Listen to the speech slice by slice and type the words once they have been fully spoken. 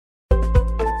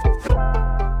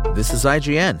This is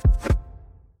IGN.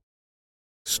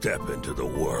 Step into the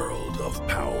world of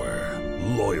power,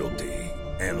 loyalty,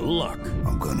 and luck.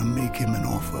 I'm gonna make him an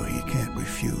offer he can't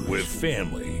refuse. With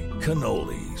family,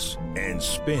 cannolis, and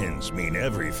spins mean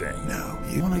everything. Now,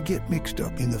 you wanna get mixed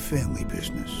up in the family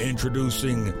business.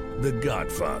 Introducing The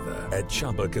Godfather at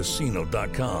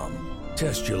ChumbaCasino.com.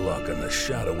 Test your luck in the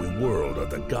shadowy world of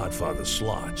The Godfather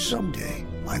slot. Someday,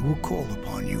 I will call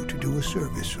upon you to do a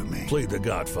service for me. Play The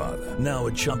Godfather, now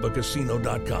at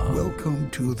ChumbaCasino.com. Welcome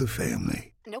to the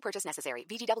family. No purchase necessary.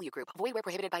 VGW Group. Void where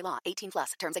prohibited by law. 18+.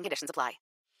 Terms and conditions apply.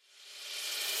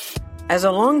 As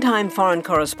a longtime foreign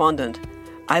correspondent,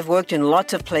 I've worked in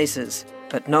lots of places,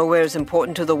 but nowhere as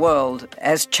important to the world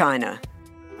as China.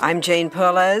 I'm Jane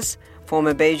Perlez,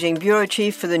 former Beijing bureau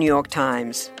chief for the New York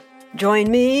Times.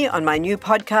 Join me on my new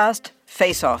podcast,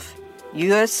 Face Off,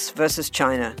 U.S. versus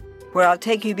China, where I'll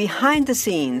take you behind the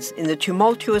scenes in the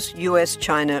tumultuous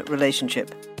U.S.-China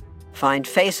relationship. Find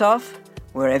Face Off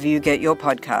wherever you get your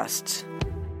podcasts.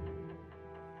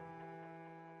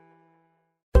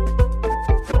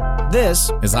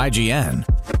 This is IGN.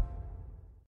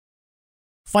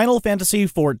 Final Fantasy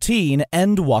XIV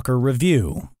Endwalker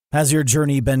Review. Has your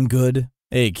journey been good?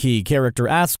 A key character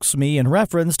asks me in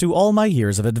reference to all my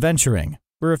years of adventuring.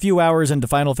 We're a few hours into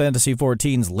Final Fantasy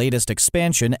XIV's latest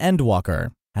expansion,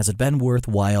 Endwalker. Has it been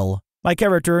worthwhile? My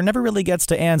character never really gets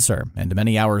to answer, and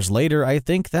many hours later I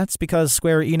think that's because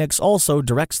Square Enix also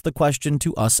directs the question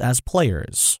to us as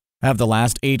players. Have the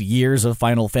last 8 years of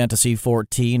Final Fantasy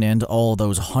XIV and all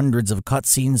those hundreds of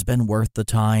cutscenes been worth the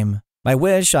time? I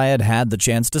wish I had had the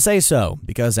chance to say so,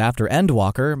 because after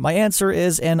Endwalker, my answer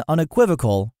is an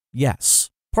unequivocal yes.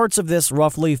 Parts of this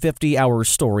roughly 50-hour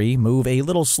story move a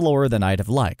little slower than I'd have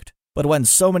liked. But when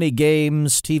so many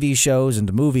games, TV shows,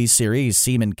 and movie series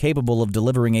seem incapable of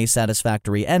delivering a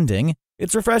satisfactory ending,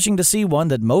 it's refreshing to see one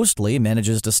that mostly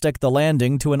manages to stick the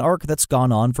landing to an arc that's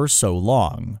gone on for so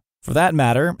long. For that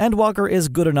matter, Endwalker is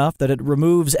good enough that it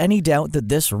removes any doubt that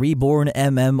this reborn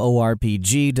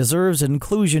MMORPG deserves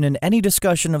inclusion in any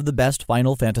discussion of the best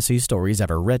Final Fantasy stories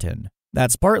ever written.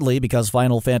 That's partly because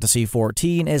Final Fantasy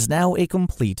XIV is now a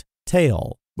complete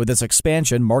tale, with this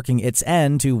expansion marking its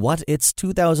end to what its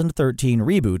 2013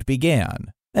 reboot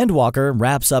began. Endwalker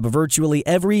wraps up virtually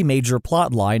every major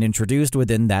plotline introduced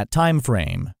within that time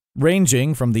frame,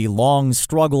 ranging from the long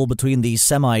struggle between the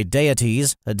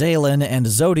semi-deities, Adalin and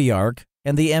Zodiark,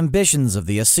 and the ambitions of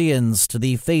the Ascians to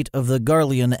the fate of the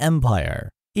Garlean Empire.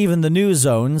 Even the new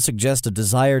zone suggests a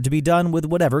desire to be done with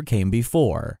whatever came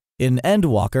before. In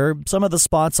Endwalker, some of the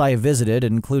spots I visited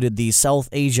included the South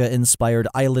Asia-inspired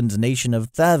island nation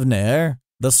of Thavnair,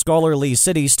 the scholarly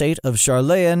city-state of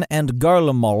Charlayan, and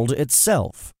Garlemald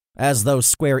itself, as though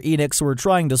Square Enix were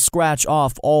trying to scratch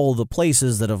off all the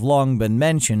places that have long been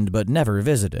mentioned but never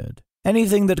visited.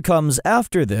 Anything that comes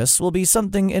after this will be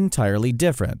something entirely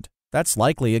different. That's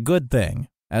likely a good thing,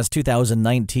 as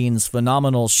 2019's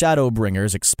phenomenal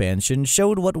Shadowbringers expansion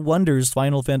showed what wonders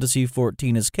Final Fantasy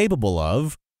XIV is capable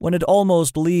of when it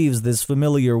almost leaves this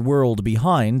familiar world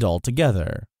behind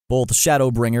altogether. Both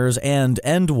Shadowbringers and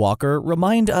Endwalker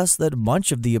remind us that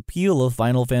much of the appeal of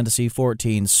Final Fantasy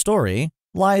XIV's story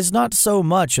lies not so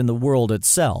much in the world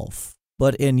itself,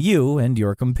 but in you and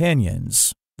your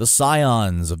companions, the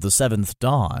scions of the Seventh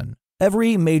Dawn.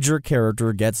 Every major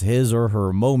character gets his or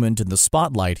her moment in the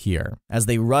spotlight here, as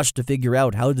they rush to figure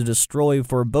out how to destroy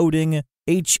foreboding,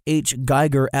 H.H.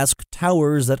 Geiger-esque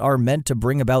towers that are meant to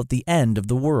bring about the end of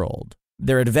the world.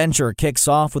 Their adventure kicks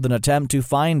off with an attempt to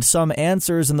find some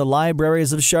answers in the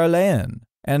libraries of Charlayan,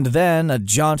 and then a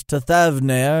jaunt to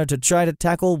Thavnair to try to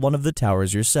tackle one of the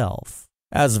towers yourself.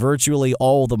 As virtually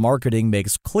all the marketing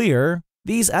makes clear,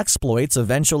 these exploits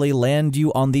eventually land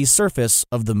you on the surface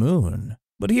of the moon.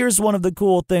 But here's one of the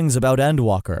cool things about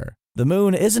Endwalker. The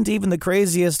moon isn't even the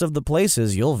craziest of the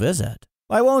places you'll visit.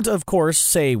 I won't, of course,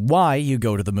 say why you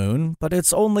go to the moon, but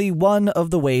it's only one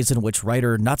of the ways in which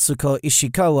writer Natsuko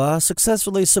Ishikawa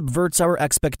successfully subverts our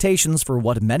expectations for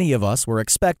what many of us were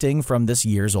expecting from this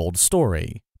years-old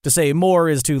story. To say more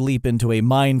is to leap into a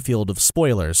minefield of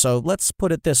spoilers, so let's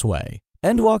put it this way.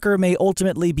 Endwalker may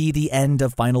ultimately be the end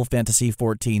of Final Fantasy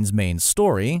XIV's main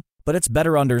story, but it's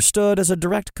better understood as a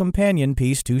direct companion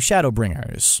piece to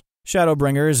Shadowbringers.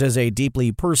 Shadowbringers is a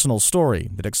deeply personal story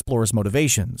that explores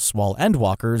motivations, while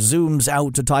Endwalker zooms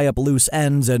out to tie up loose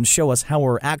ends and show us how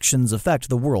our actions affect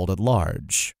the world at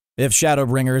large. If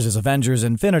Shadowbringers is Avengers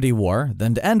Infinity War,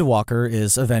 then Endwalker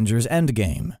is Avengers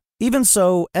Endgame. Even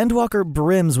so, Endwalker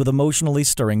brims with emotionally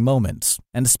stirring moments,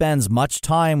 and spends much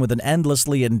time with an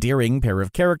endlessly endearing pair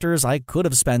of characters I could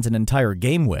have spent an entire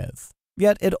game with.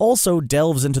 Yet it also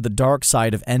delves into the dark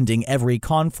side of ending every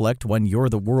conflict when you're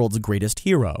the world's greatest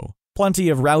hero. Plenty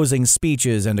of rousing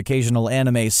speeches and occasional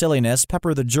anime silliness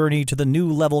pepper the journey to the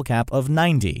new level cap of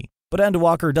 90. But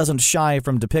Endwalker doesn't shy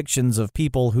from depictions of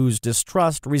people whose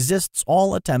distrust resists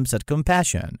all attempts at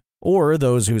compassion, or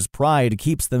those whose pride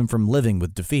keeps them from living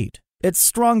with defeat. It's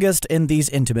strongest in these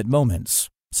intimate moments,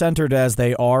 centered as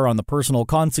they are on the personal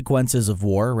consequences of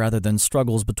war rather than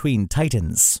struggles between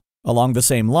titans. Along the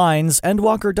same lines,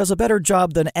 Endwalker does a better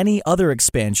job than any other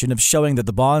expansion of showing that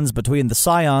the bonds between the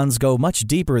Scions go much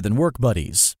deeper than work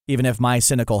buddies, even if my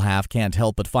cynical half can't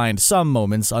help but find some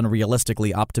moments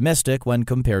unrealistically optimistic when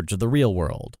compared to the real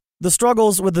world. The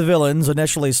struggles with the villains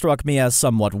initially struck me as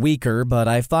somewhat weaker, but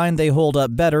I find they hold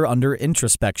up better under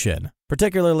introspection,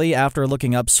 particularly after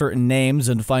looking up certain names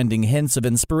and finding hints of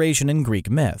inspiration in Greek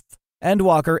myth.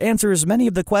 Endwalker answers many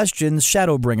of the questions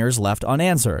Shadowbringers left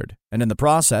unanswered, and in the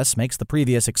process makes the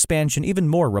previous expansion even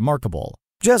more remarkable.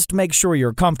 Just make sure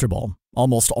you're comfortable.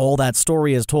 Almost all that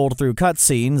story is told through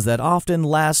cutscenes that often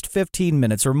last 15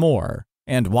 minutes or more,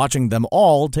 and watching them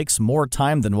all takes more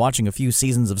time than watching a few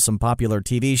seasons of some popular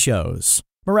TV shows.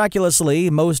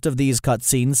 Miraculously, most of these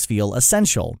cutscenes feel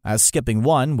essential, as skipping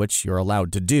one, which you're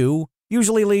allowed to do,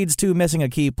 usually leads to missing a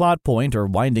key plot point or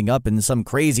winding up in some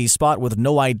crazy spot with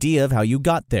no idea of how you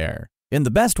got there. In the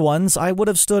best ones, I would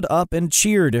have stood up and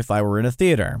cheered if I were in a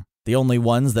theater. The only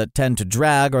ones that tend to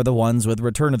drag are the ones with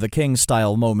Return of the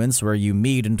King-style moments where you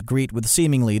meet and greet with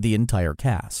seemingly the entire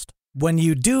cast. When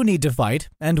you do need to fight,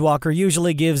 Endwalker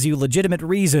usually gives you legitimate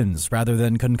reasons rather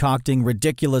than concocting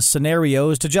ridiculous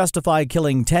scenarios to justify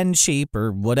killing 10 sheep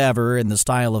or whatever in the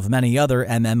style of many other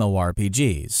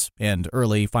MMORPGs, and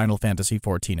early Final Fantasy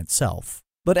XIV itself.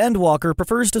 But Endwalker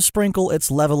prefers to sprinkle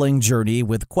its leveling journey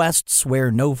with quests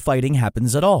where no fighting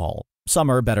happens at all.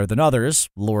 Some are better than others.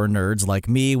 Lore nerds like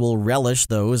me will relish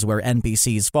those where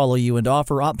NPCs follow you and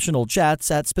offer optional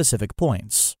chats at specific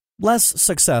points. Less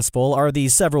successful are the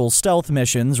several stealth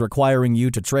missions requiring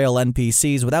you to trail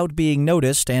NPCs without being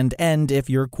noticed and end if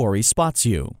your quarry spots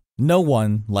you. No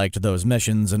one liked those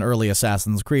missions in early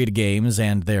Assassin's Creed games,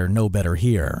 and they're no better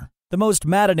here. The most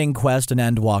maddening quest in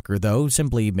Endwalker, though,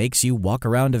 simply makes you walk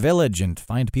around a village and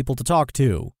find people to talk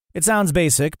to. It sounds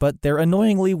basic, but they're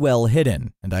annoyingly well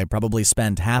hidden, and I probably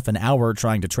spent half an hour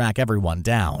trying to track everyone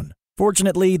down.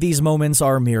 Fortunately, these moments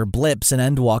are mere blips in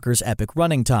Endwalker's epic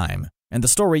running time, and the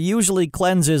story usually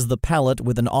cleanses the palate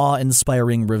with an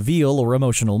awe-inspiring reveal or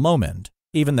emotional moment.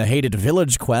 Even the hated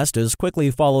village quest is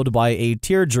quickly followed by a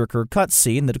tearjerker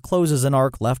cutscene that closes an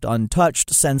arc left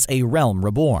untouched since A Realm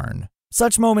Reborn.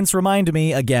 Such moments remind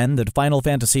me again that Final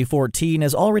Fantasy XIV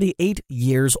is already 8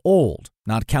 years old,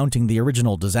 not counting the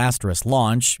original disastrous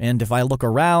launch, and if I look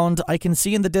around, I can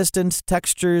see in the distance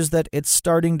textures that it's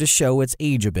starting to show its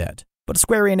age a bit. But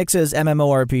Square Enix's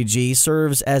MMORPG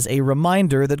serves as a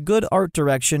reminder that good art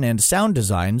direction and sound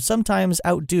design sometimes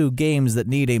outdo games that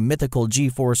need a mythical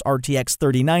GeForce RTX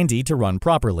 3090 to run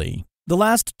properly. The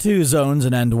last 2 zones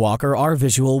in Endwalker are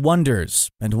visual wonders,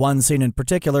 and one scene in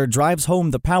particular drives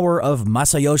home the power of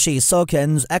Masayoshi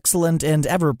Soken's excellent and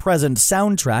ever-present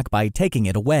soundtrack by taking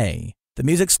it away. The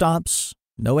music stops,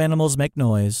 no animals make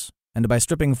noise, and by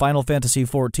stripping Final Fantasy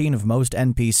XIV of most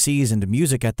NPCs and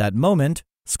music at that moment,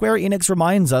 Square Enix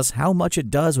reminds us how much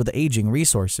it does with aging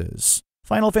resources.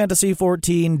 Final Fantasy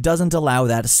XIV doesn't allow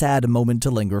that sad moment to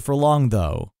linger for long,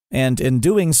 though. And in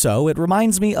doing so, it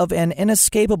reminds me of an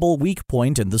inescapable weak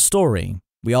point in the story.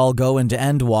 We all go into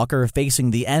Endwalker facing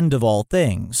the end of all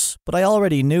things, but I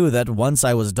already knew that once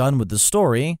I was done with the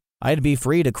story, I'd be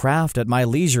free to craft at my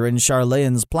leisure in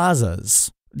Charlene's plazas,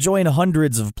 join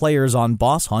hundreds of players on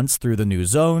boss hunts through the new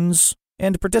zones,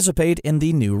 and participate in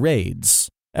the new raids.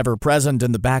 Ever present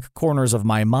in the back corners of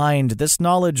my mind, this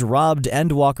knowledge robbed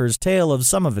Endwalker's tale of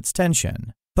some of its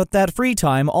tension. But that free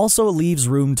time also leaves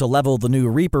room to level the new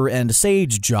Reaper and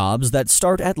Sage jobs that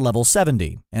start at level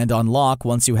 70, and unlock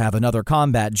once you have another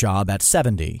combat job at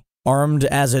 70. Armed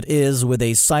as it is with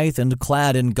a scythe and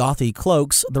clad in gothy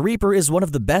cloaks, the Reaper is one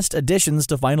of the best additions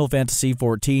to Final Fantasy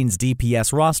XIV's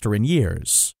DPS roster in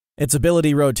years. Its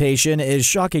ability rotation is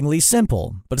shockingly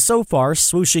simple, but so far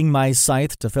swooshing my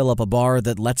scythe to fill up a bar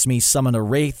that lets me summon a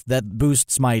wraith that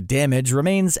boosts my damage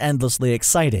remains endlessly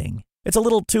exciting. It's a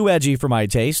little too edgy for my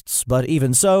tastes, but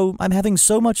even so, I'm having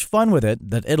so much fun with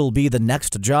it that it'll be the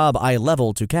next job I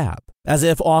level to cap. As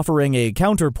if offering a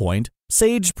counterpoint,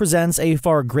 Sage presents a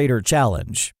far greater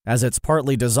challenge, as it's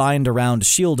partly designed around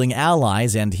shielding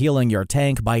allies and healing your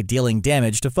tank by dealing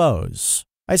damage to foes.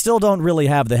 I still don't really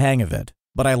have the hang of it,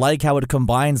 but I like how it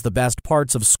combines the best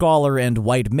parts of Scholar and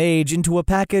White Mage into a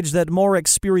package that more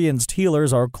experienced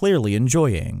healers are clearly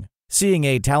enjoying. Seeing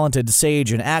a talented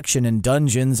sage in action in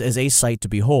dungeons is a sight to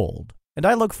behold, and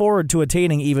I look forward to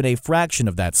attaining even a fraction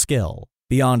of that skill.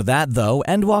 Beyond that, though,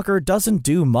 Endwalker doesn't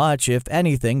do much, if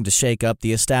anything, to shake up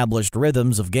the established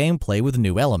rhythms of gameplay with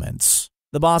new elements.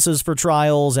 The bosses for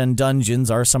trials and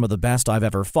dungeons are some of the best I've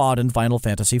ever fought in Final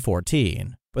Fantasy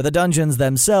XIV, but the dungeons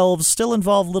themselves still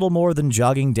involve little more than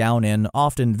jogging down an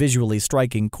often visually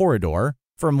striking corridor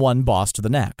from one boss to the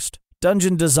next.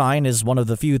 Dungeon design is one of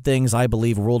the few things I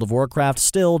believe World of Warcraft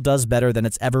still does better than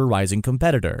its ever-rising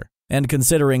competitor. And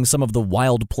considering some of the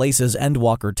wild places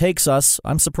Endwalker takes us,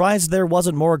 I'm surprised there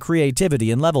wasn't more creativity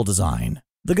in level design.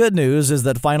 The good news is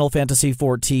that Final Fantasy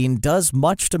XIV does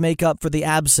much to make up for the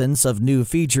absence of new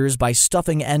features by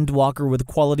stuffing Endwalker with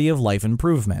quality-of-life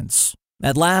improvements.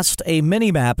 At last, a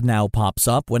minimap now pops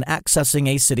up when accessing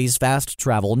a city's fast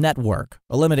travel network,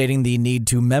 eliminating the need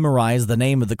to memorize the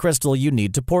name of the crystal you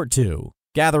need to port to.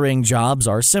 Gathering jobs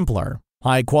are simpler.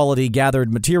 High-quality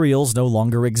gathered materials no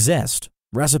longer exist.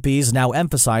 Recipes now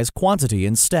emphasize quantity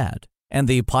instead, and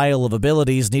the pile of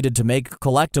abilities needed to make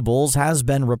collectibles has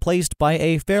been replaced by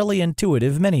a fairly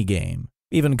intuitive minigame.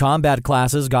 Even combat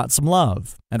classes got some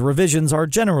love, and revisions are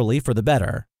generally for the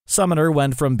better. Summoner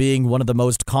went from being one of the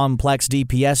most complex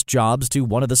DPS jobs to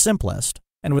one of the simplest,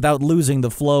 and without losing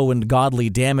the flow and godly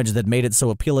damage that made it so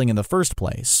appealing in the first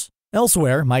place.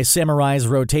 Elsewhere, my Samurai's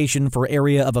rotation for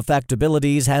area of effect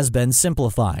abilities has been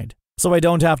simplified, so I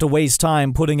don't have to waste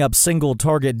time putting up single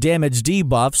target damage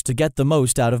debuffs to get the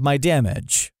most out of my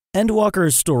damage.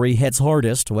 Endwalker's story hits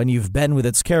hardest when you've been with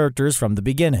its characters from the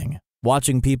beginning.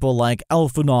 Watching people like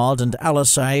Alphinaud and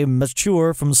Alisai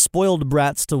mature from spoiled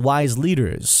brats to wise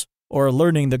leaders, or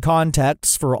learning the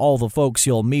contexts for all the folks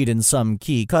you'll meet in some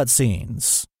key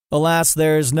cutscenes. Alas,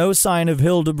 there's no sign of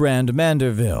Hildebrand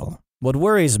Manderville. What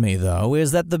worries me, though,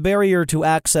 is that the barrier to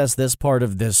access this part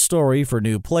of this story for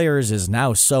new players is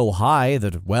now so high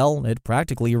that, well, it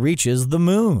practically reaches the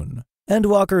moon.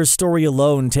 Endwalker's story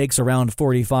alone takes around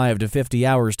 45 to 50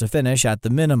 hours to finish at the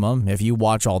minimum if you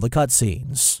watch all the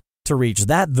cutscenes. To reach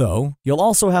that, though, you'll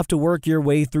also have to work your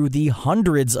way through the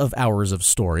hundreds of hours of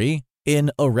story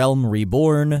in A Realm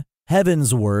Reborn,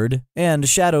 Heaven's Word, and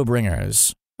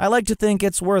Shadowbringers. I like to think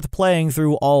it's worth playing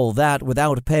through all that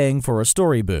without paying for a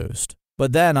story boost.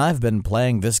 But then I've been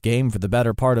playing this game for the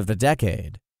better part of a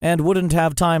decade, and wouldn't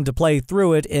have time to play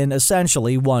through it in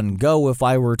essentially one go if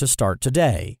I were to start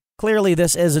today. Clearly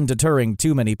this isn't deterring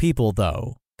too many people,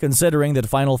 though, considering that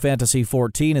Final Fantasy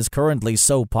XIV is currently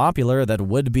so popular that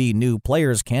would-be new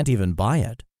players can't even buy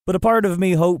it. But a part of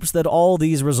me hopes that all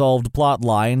these resolved plot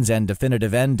lines and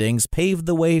definitive endings pave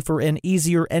the way for an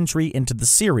easier entry into the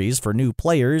series for new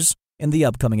players in the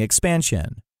upcoming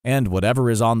expansion. And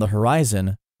whatever is on the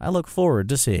horizon, I look forward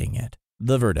to seeing it.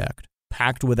 The verdict.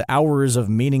 Packed with hours of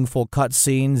meaningful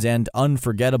cutscenes and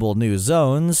unforgettable new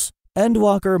zones,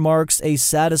 Endwalker marks a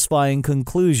satisfying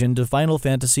conclusion to Final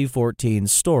Fantasy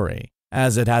XIV's story,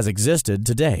 as it has existed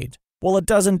to date. While it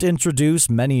doesn't introduce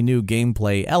many new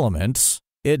gameplay elements,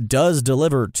 it does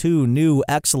deliver 2 new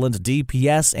excellent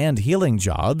DPS and healing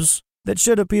jobs that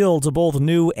should appeal to both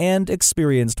new and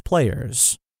experienced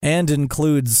players, and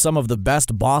includes some of the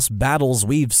best boss battles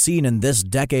we've seen in this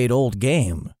decade-old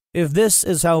game. If this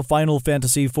is how Final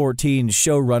Fantasy XIV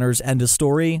showrunners end a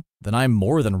story, then I'm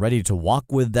more than ready to walk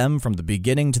with them from the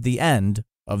beginning to the end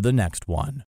of the next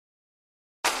one.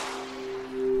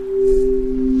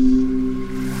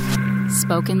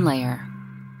 Spoken Layer.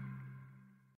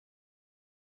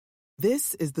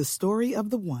 This is the story of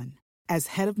the one. As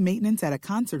head of maintenance at a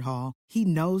concert hall, he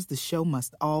knows the show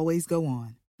must always go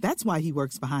on. That's why he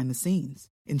works behind the scenes,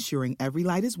 ensuring every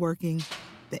light is working,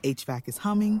 the HVAC is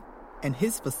humming, and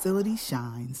his facility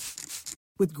shines.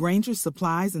 With Grainger's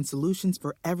supplies and solutions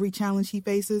for every challenge he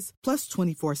faces, plus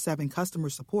 24/7 customer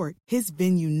support, his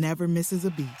venue never misses a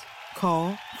beat.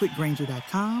 Call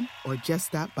quickgrainger.com or just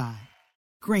stop by.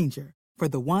 Grainger, for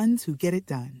the ones who get it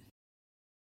done.